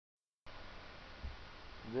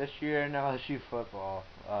This year in LSU football,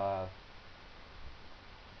 I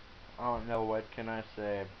don't know, what can I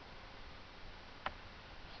say.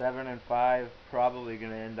 7-5, probably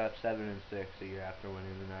gonna end up 7-6 a year after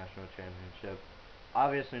winning the national championship.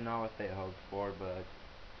 Obviously not what they hoped for, but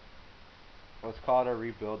let's call it a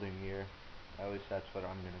rebuilding year. At least that's what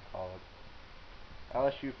I'm gonna call it.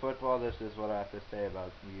 LSU football, this is what I have to say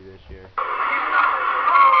about you this year.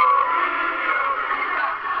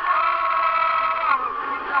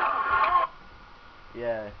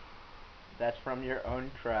 Yeah, that's from your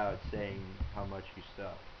own crowd saying how much you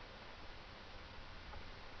suck.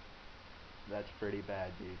 That's pretty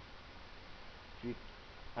bad, dude. You,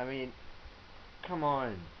 I mean, come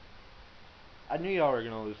on. I knew y'all were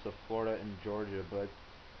gonna lose to Florida and Georgia, but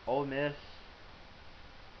Ole Miss,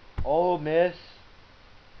 Ole Miss,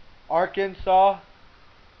 Arkansas.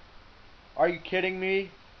 Are you kidding me?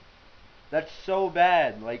 That's so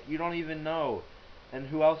bad. Like, you don't even know. And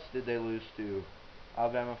who else did they lose to?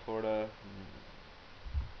 Alabama, Florida.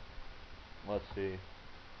 Let's see.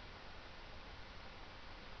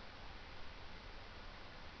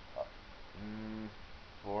 Mm,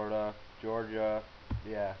 Florida, Georgia.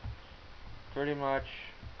 Yeah, pretty much.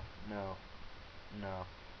 No, no.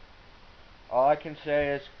 All I can say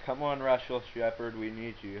is, come on, Russell Shepard, we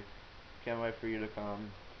need you. Can't wait for you to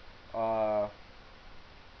come. Uh,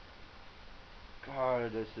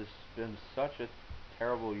 God, this has been such a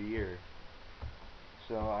terrible year.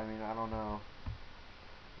 So, I mean, I don't know.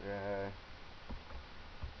 Yeah,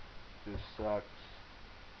 this sucks.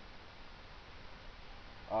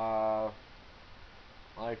 I'd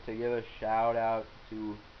like to give a shout out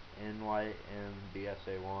to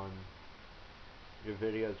NYMBSA1. Your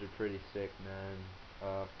videos are pretty sick,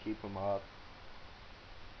 man. Keep them up.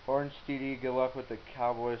 Orange TD, good luck with the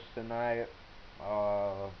Cowboys tonight.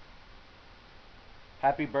 Uh,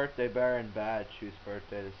 Happy birthday, Baron Batch, whose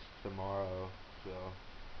birthday is tomorrow. So,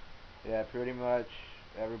 yeah, pretty much.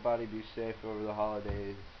 Everybody be safe over the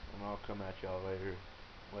holidays, and I'll come at y'all later.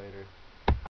 Later.